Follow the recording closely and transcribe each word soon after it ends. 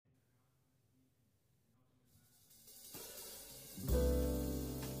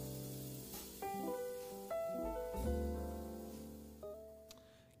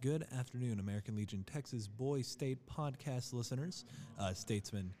Good afternoon, American Legion Texas Boys State podcast listeners,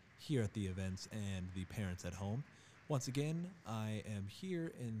 statesmen here at the events, and the parents at home. Once again, I am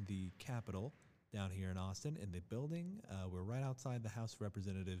here in the Capitol, down here in Austin, in the building. We're right outside the House of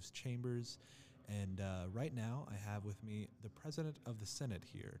Representatives chambers, and right now I have with me the President of the Senate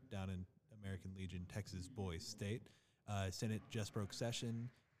here, down in American Legion Texas Boys State. Senate just broke session,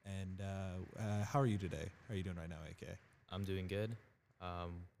 and how are you today? How are you doing right now, AK? I'm doing good.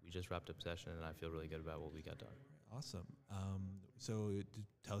 We just wrapped up session, and I feel really good about what we got done. Awesome. So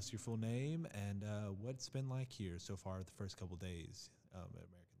tell us your full name and what's been like here so far the first couple days at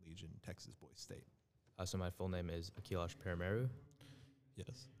American Legion, Texas Boys State. So my full name is Akilash Parameru.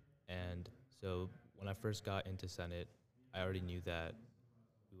 Yes. And so when I first got into Senate, I already knew that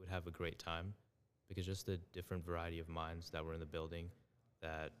we would have a great time because just the different variety of minds that were in the building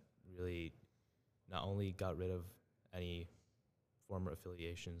that really not only got rid of any former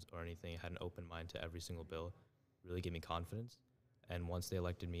affiliations or anything, had an open mind to every single bill, really gave me confidence. And once they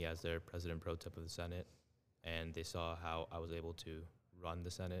elected me as their president pro tem of the Senate, and they saw how I was able to run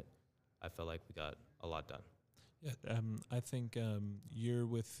the Senate, I felt like we got a lot done. Yeah, I think you're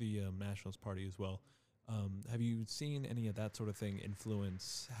with the Nationalist Party as well. Have you seen any of that sort of thing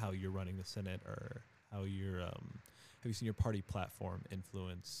influence how you're running the Senate, or how you're? Have you seen your party platform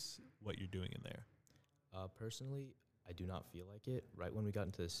influence what you're doing in there? Personally, I do not feel like it. Right when we got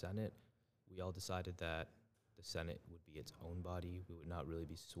into the Senate, we all decided that the Senate would be its own body. We would not really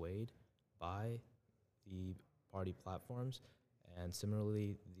be swayed by the party platforms. And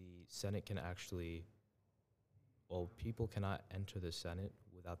similarly, the Senate can actually, well, people cannot enter the Senate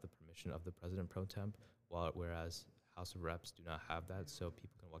without the permission of the president pro temp, whereas House of Reps do not have that, so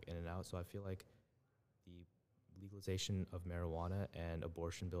people can walk in and out. So I feel like the legalization of marijuana and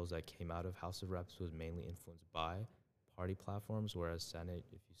abortion bills that came out of House of Reps was mainly influenced by party platforms, whereas Senate,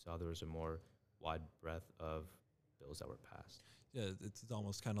 if you saw, there was a more wide breadth of bills that were passed. Yeah, it's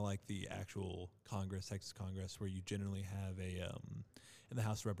almost kind of like the actual Congress, Texas Congress, where you generally have a in the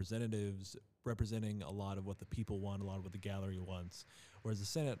House of Representatives representing a lot of what the people want, a lot of what the gallery wants, whereas the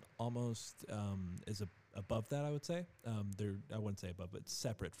Senate almost is above that. I would say I wouldn't say above, but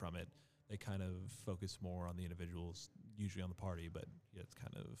separate from it. They kind of focus more on the individuals, usually on the party, but yeah, it's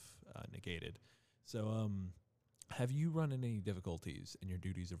kind of negated. So. Have you run into any difficulties in your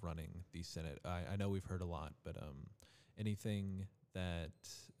duties of running the Senate? I know we've heard a lot, but anything that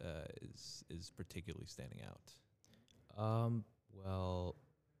is particularly standing out? Well,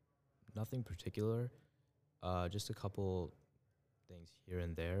 nothing particular. Just a couple things here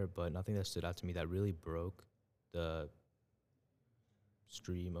and there, but nothing that stood out to me that really broke the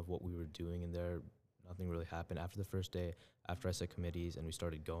stream of what we were doing in there. Nothing really happened. After the first day, after I set committees and we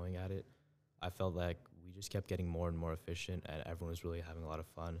started going at it, I felt like we just kept getting more and more efficient, and everyone was really having a lot of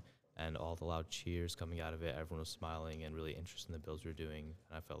fun, and all the loud cheers coming out of it, everyone was smiling and really interested in the bills we were doing,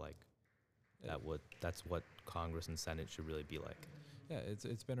 and I felt like that's what Congress and Senate should really be like. Yeah,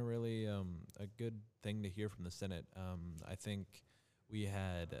 it's been a really a good thing to hear from the Senate. I think we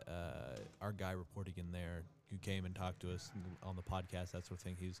had our guy reporting in there who came and talked to us on the podcast, that sort of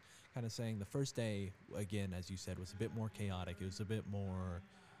thing. He was kind of saying the first day, again, as you said, was a bit more chaotic. It was a bit more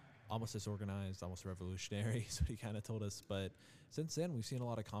almost disorganized, almost revolutionary, is what he kind of told us. But since then, we've seen a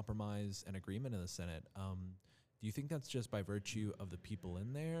lot of compromise and agreement in the Senate. Do you think that's just by virtue of the people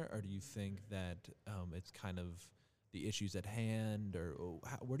in there, or do you think that it's kind of the issues at hand, or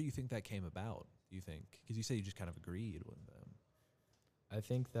where do you think that came about, do you think? Because you say you just kind of agreed with them. I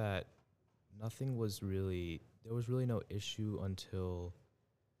think that there was really no issue until,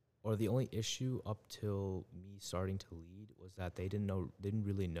 or the only issue up till me starting to lead was that they didn't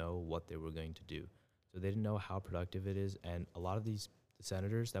really know what they were going to do. So they didn't know how productive it is, and a lot of the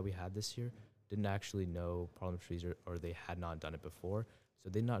senators that we had this year didn't actually know parliamentary procedure, or they had not done it before, so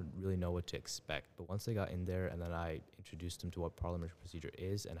they did not really know what to expect. But once they got in there and then I introduced them to what parliamentary procedure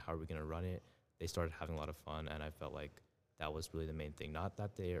is and how are we going to run it, they started having a lot of fun, and I felt like that was really the main thing. Not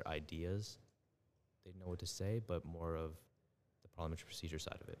that their ideas, they didn't know what to say, but more of the parliamentary procedure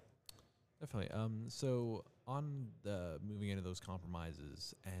side of it. Definitely. So on the moving into those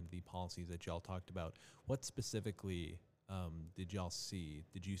compromises and the policies that y'all talked about, what specifically did y'all see?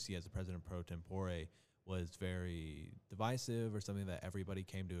 Did you see as a president pro tempore was very divisive, or something that everybody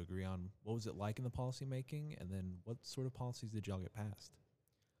came to agree on? What was it like in the policy making, and then what sort of policies did y'all get passed?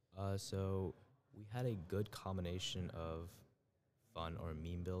 So we had a good combination of fun or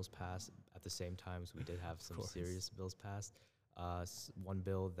meme bills passed at the same time. So we did have some serious bills passed. One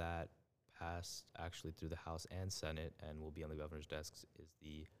bill that passed actually through the House and Senate and will be on the governor's desks is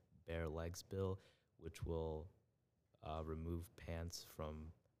the bare legs bill, which will remove pants from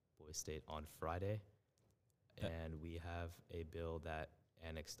Boy State on Friday, Uh, and we have a bill that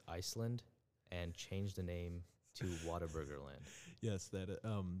annexed Iceland and changed the name to Whataburger Land. Yes,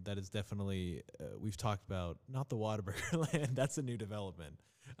 that is definitely. We've talked about not the Whataburger land. That's a new development.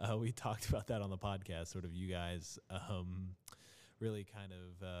 We talked about that on the podcast. Sort of you guys really kind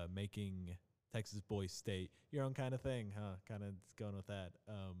of making Texas Boys State your own kind of thing, huh? Kind of going with that.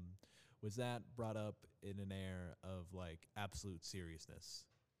 Was that brought up in an air of like absolute seriousness?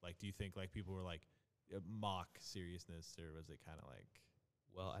 Like, do you think like people were like mock seriousness, or was it kind of like?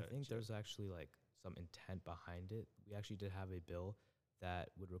 Well, I So think chill. there's actually like some intent behind it. We actually did have a bill that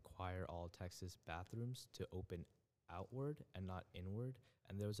would require all Texas bathrooms to open outward and not inward.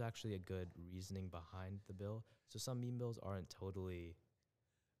 And there was actually a good reasoning behind the bill. So some meme bills aren't totally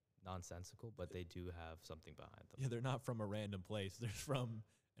nonsensical, but they do have something behind them. Yeah, they're not from a random place. They're from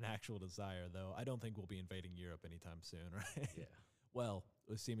an actual desire, though. I don't think we'll be invading Europe anytime soon, right? Yeah. Well,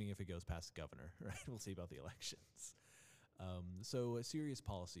 assuming if it goes past the governor, right? We'll see about the elections. So serious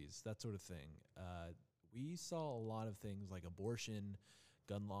policies, that sort of thing. We saw a lot of things like abortion,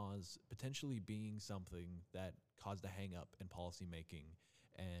 gun laws, potentially being something that caused a hang up in policymaking.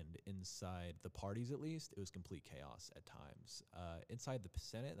 And inside the parties, at least, it was complete chaos at times. Inside the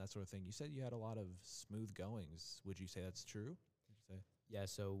Senate, that sort of thing, you said you had a lot of smooth goings. Would you say that's true? Would you say? Yeah,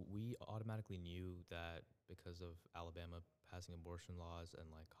 so we automatically knew that because of Alabama passing abortion laws and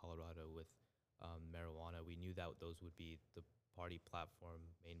like Colorado with marijuana, we knew that those would be the party platform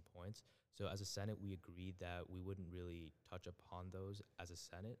main points. So as a Senate, we agreed that we wouldn't really touch upon those as a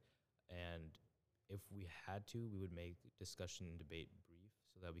Senate. And if we had to, we would make discussion and debate brief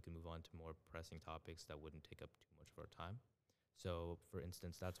so that we can move on to more pressing topics that wouldn't take up too much of our time. So, for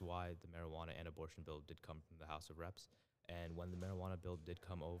instance, that's why the marijuana and abortion bill did come from the House of Reps. And when the marijuana bill did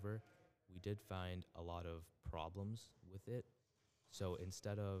come over, we did find a lot of problems with it. So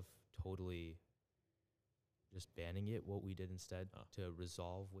instead of totally just banning it, what we did instead to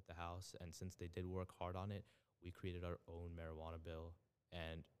resolve with the House, and since they did work hard on it, we created our own marijuana bill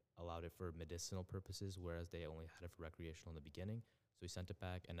and allowed it for medicinal purposes, whereas they only had it for recreational in the beginning. So we sent it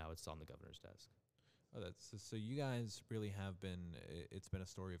back, and now it's on the governor's desk. Oh, that's so you guys really have been. It's been a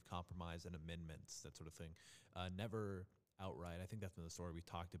story of compromise and amendments, that sort of thing. Never outright. I think that's been the story we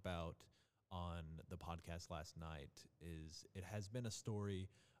talked about on the podcast last night. Is it has been a story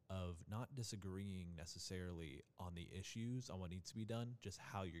of not disagreeing necessarily on the issues, on what needs to be done, just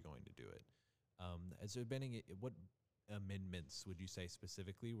how you're going to do it. Has there been what amendments would you say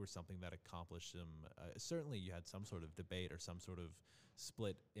specifically were something that accomplished them? Certainly, you had some sort of debate or some sort of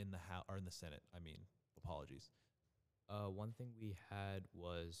split in the House or in the Senate. I mean, apologies. One thing we had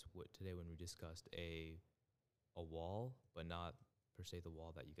was today when we discussed a wall, but not per se the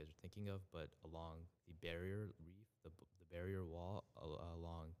wall that you guys are thinking of, but along the barrier reef, the barrier wall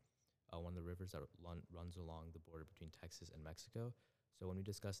along one of the rivers that runs along the border between Texas and Mexico. So when we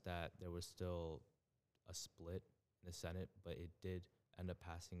discussed that, there was still a split in the Senate, but it did end up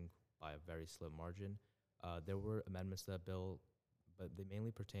passing by a very slim margin. There were amendments to that bill, but they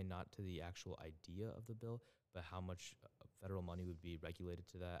mainly pertain not to the actual idea of the bill, but how much federal money would be regulated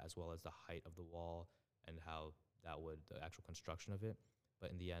to that, as well as the height of the wall and how the actual construction of it.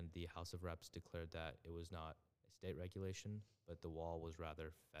 But in the end, the House of Reps declared that it was not a state regulation, but the wall was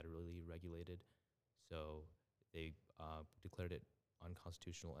rather federally regulated. So they declared it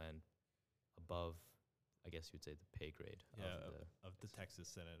unconstitutional and above, I guess you would say, the pay grade of the Texas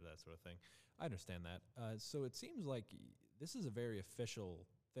Senate, that sort of thing. I understand that. So it seems like this is a very official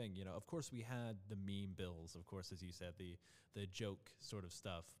thing. You know, of course, we had the meme bills, of course, as you said, the joke sort of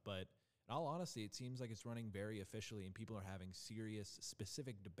stuff. But in all honesty, it seems like it's running very officially, and people are having serious,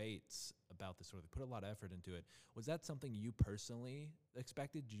 specific debates about this sort of. They put a lot of effort into it. Was that something you personally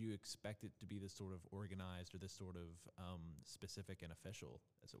expected? Did you expect it to be this sort of organized or this sort of specific and official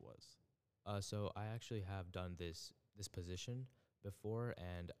as it was? So I actually have done this position before,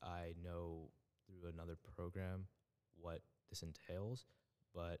 and I know through another program what this entails.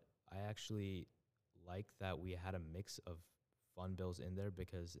 But I actually like that we had a mix of fun bills in there,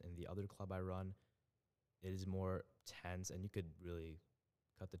 because in the other club I run, it is more tense, and you could really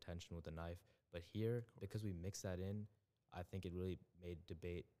cut the tension with a knife. But here, because we mix that in, I think it really made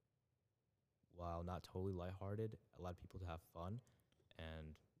debate, while not totally lighthearted, a lot of people to have fun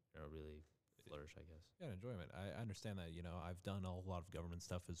and really flourish, I guess. Yeah, enjoyment. I understand that. You know, I've done a lot of government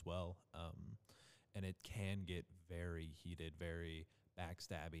stuff as well, and it can get very heated, very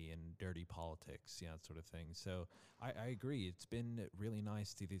backstabby and dirty politics, that sort of thing. So I agree. It's been really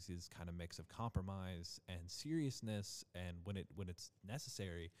nice to see this kind of mix of compromise and seriousness, and when it's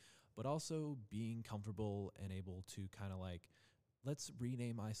necessary, but also being comfortable and able to kind of like let's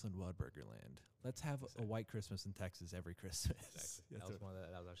rename Iceland Whataburgerland. Let's have a white Christmas in Texas every Christmas. Exactly.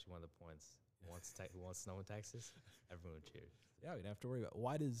 That was actually one of the points. Who wants snow in Texas? Everyone would cheer. Yeah, we don't have to worry about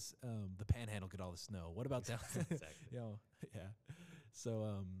why does the Panhandle get all the snow? What about down? Exactly. Yeah.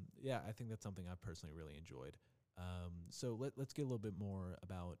 So yeah, I think that's something I personally really enjoyed. So let's get a little bit more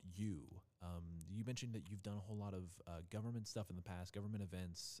about you. You mentioned that you've done a whole lot of government stuff in the past, government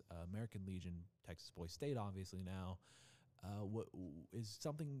events, American Legion, Texas Boys State, obviously now. What is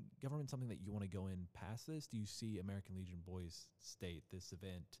government something that you want to go in past this? Do you see American Legion Boys State, this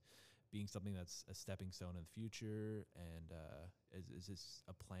event, being something that's a stepping stone in the future? And is this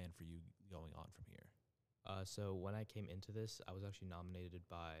a plan for you going on from here? So when I came into this, I was actually nominated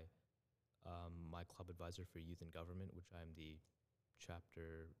by my club advisor for youth and government, which I'm the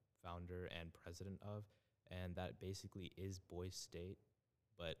chapter founder and president of. And that basically is Boys State,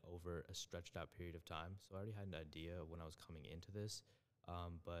 but over a stretched out period of time. So I already had an idea when I was coming into this.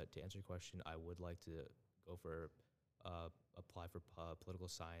 But to answer your question, I would like to go for apply for political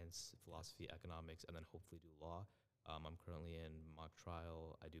science, philosophy, economics, and then hopefully do law. I'm currently in mock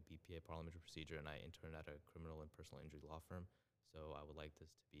trial. I do BPA, parliamentary procedure, and I intern at a criminal and personal injury law firm. So I would like this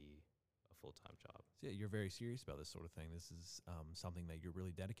to be a full-time job. So yeah, you're very serious about this sort of thing. This is something that you're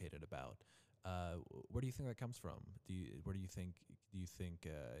really dedicated about. Where do you think that comes from? Do you think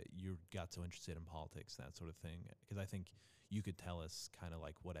you got so interested in politics, that sort of thing? Because I think you could tell us kind of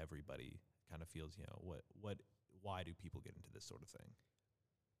like what everybody kind of feels. Why do people get into this sort of thing?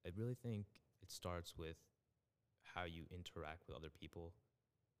 I really think it starts with how you interact with other people.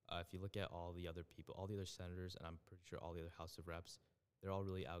 If you look at all the other people, all the other senators, and I'm pretty sure all the other House of Reps, they're all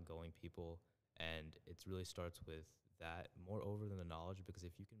really outgoing people, and it really starts with that more over than the knowledge, because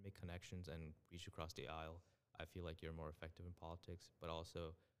if you can make connections and reach across the aisle, I feel like you're more effective in politics, but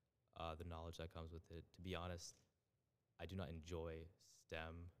also the knowledge that comes with it. To be honest, I do not enjoy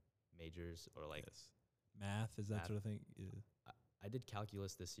STEM majors or like math, is that math. sort of thing? Yeah. I did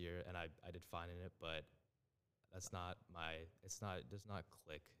calculus this year, and I did fine in it, but it does not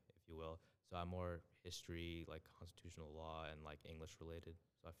click, if you will. So I'm more history, like constitutional law, and like English related.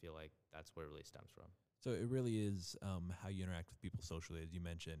 So I feel like that's where it really stems from. So it really is how you interact with people socially, as you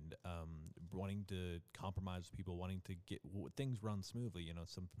mentioned, wanting to compromise with people, wanting to get things run smoothly,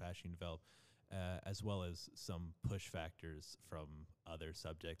 some passion you develop, as well as some push factors from other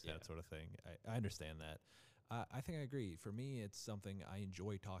subjects, that sort of thing. I understand that. I think I agree. For me, it's something I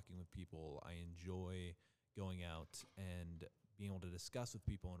enjoy talking with people. I enjoy going out and being able to discuss with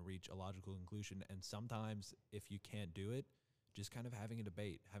people and reach a logical conclusion. And sometimes if you can't do it, just kind of having a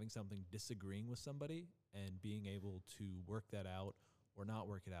debate, having something, disagreeing with somebody and being able to work that out or not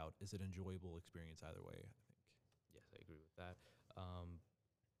work it out is an enjoyable experience either way, I think. Yes, I agree with that.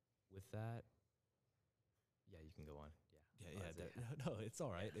 With that, yeah, you can go on. Yeah. No, it's all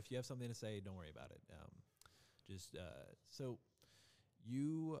right. If you have something to say, don't worry about it. So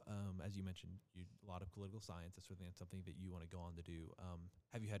you, as you mentioned, a lot of political science. That's certainly something that you want to go on to do.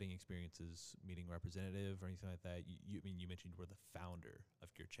 Have you had any experiences meeting representative or anything like that? You mentioned you were the founder of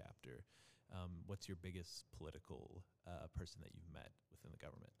your chapter. What's your biggest political person that you've met within the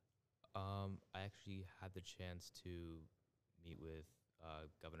government? I actually had the chance to meet with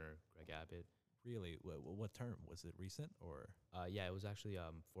Governor Greg Abbott. Really? What term? Was it recent or? Yeah, it was actually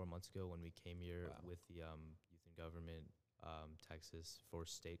 4 months ago when we came here with the Youth and Government Texas for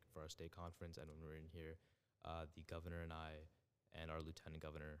our state conference, and when we were in here, the governor and I and our lieutenant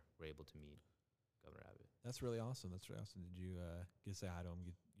governor were able to meet Governor Abbott. That's really awesome. Did you get to say hi to him,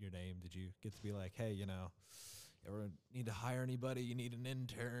 get your name? Did you get to be like, hey, you ever need to hire anybody? You need an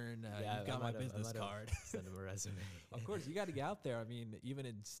intern? You've got my business card. Send him a resume. Of course, you got to get out there. I mean, even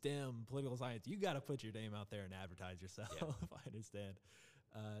in STEM, political science, you got to put your name out there and advertise yourself. Yeah. I understand.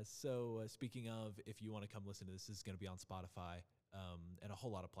 So speaking of, if you want to come listen to this, this is going to be on Spotify and a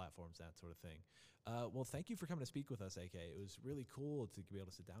whole lot of platforms, that sort of thing. Well, thank you for coming to speak with us, AK. It was really cool to be able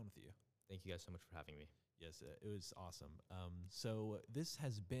to sit down with you. Thank you guys so much for having me. Yes, it was awesome. So this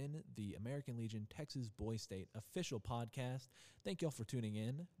has been the American Legion Texas Boys State official podcast. Thank you all for tuning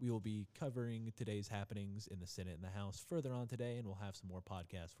in. We will be covering today's happenings in the Senate and the House further on today, and we'll have some more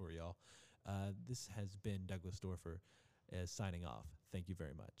podcasts for y'all. This has been Douglas Dorfer signing off. Thank you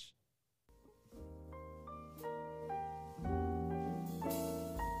very much.